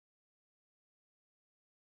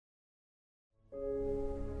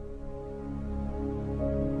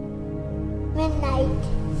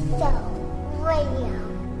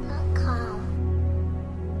MidnightShowRadio.com.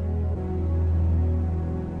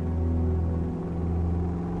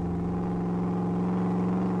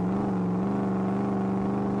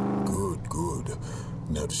 Good.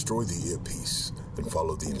 Now destroy the earpiece and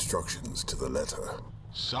follow the instructions to the letter.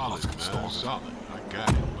 Solid, man, solid. I got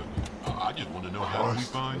it, but I just want to know how do we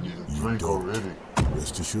find you? You don't. Already.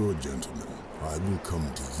 Rest assured, gentlemen, I will come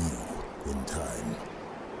to you in time.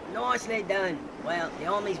 Nicely done. Well, the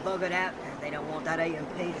army's buggered out. They don't want that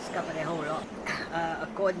AMP to scupper their whole lot.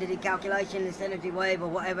 According to the calculation, this energy wave or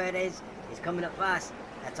whatever it is coming up fast.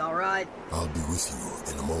 That's all right. I'll be with you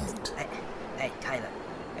in a moment. Hey, Tailor.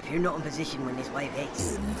 If you're not in position when this wave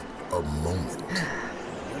hits... In a moment.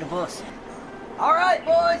 You're the boss. All right,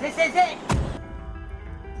 boys, this is it!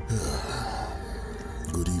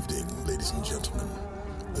 Good evening, ladies and gentlemen.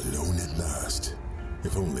 Alone at last,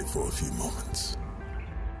 if only for a few moments.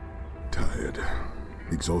 Tired.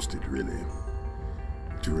 Exhausted, really.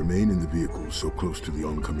 To remain in the vehicle so close to the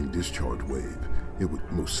oncoming discharge wave, it would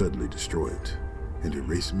most certainly destroy it and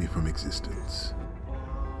erase me from existence.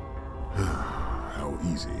 How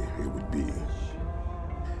easy it would be.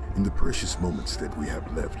 In the precious moments that we have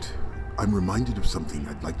left, I'm reminded of something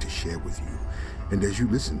I'd like to share with you. And as you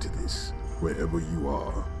listen to this, wherever you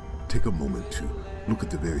are, take a moment to look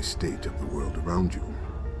at the very state of the world around you.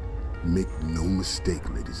 Make no mistake,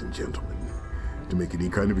 ladies and gentlemen, to make any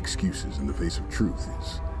kind of excuses in the face of truth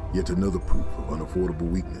is yet another proof of unaffordable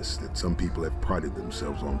weakness that some people have prided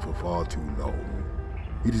themselves on for far too long.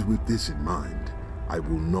 It is with this in mind, I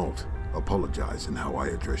will not apologize in how I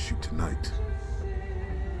address you tonight.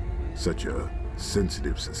 Such a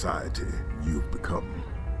sensitive society you've become.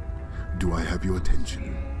 Do I have your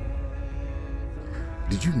attention?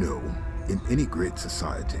 Did you know, in any great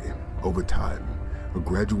society, over time, a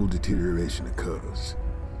gradual deterioration occurs,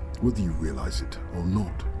 whether you realize it or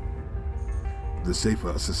not? The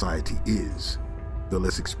safer a society is, the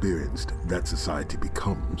less experienced that society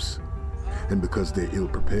becomes. And because they're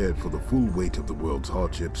ill-prepared for the full weight of the world's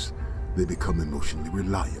hardships, they become emotionally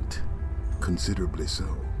reliant, considerably so.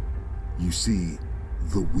 You see,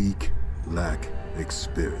 the weak lack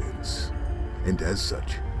experience, and as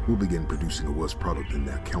such, will begin producing a worse product than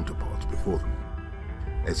their counterparts before them.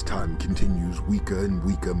 As time continues, weaker and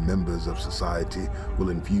weaker members of society will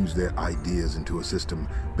infuse their ideas into a system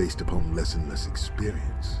based upon less and less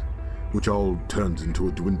experience, which all turns into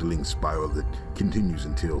a dwindling spiral that continues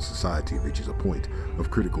until society reaches a point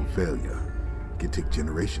of critical failure. It can take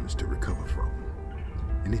generations to recover from,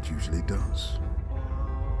 and it usually does.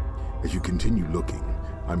 As you continue looking,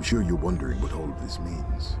 I'm sure you're wondering what all of this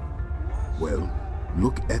means. Well,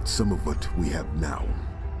 look at some of what we have now.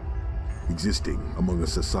 Existing among a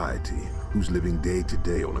society who's living day to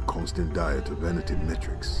day on a constant diet of vanity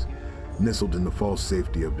metrics, nestled in the false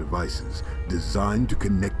safety of devices designed to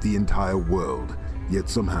connect the entire world, yet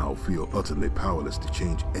somehow feel utterly powerless to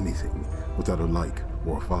change anything without a like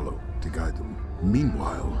or a follow to guide them.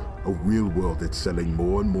 Meanwhile, a real world that's selling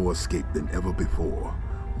more and more escape than ever before,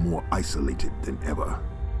 more isolated than ever.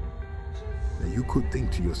 Now you could think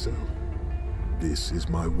to yourself, this is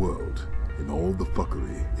my world and all the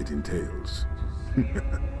fuckery it entails.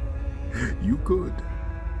 You could.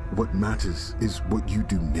 What matters is what you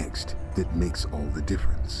do next that makes all the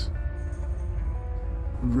difference.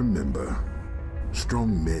 Remember,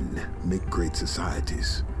 strong men make great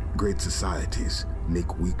societies. Great societies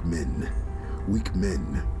make weak men. Weak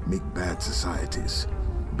men make bad societies.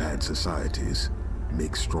 Bad societies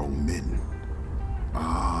make strong men.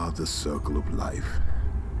 Ah, the circle of life.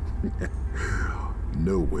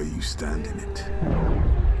 Know where you stand in it.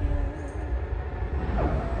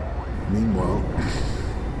 Meanwhile,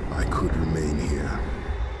 I could remain here.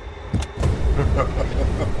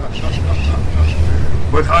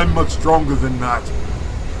 But I'm much stronger than that.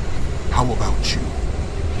 How about you?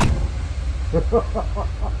 Ha ha ha!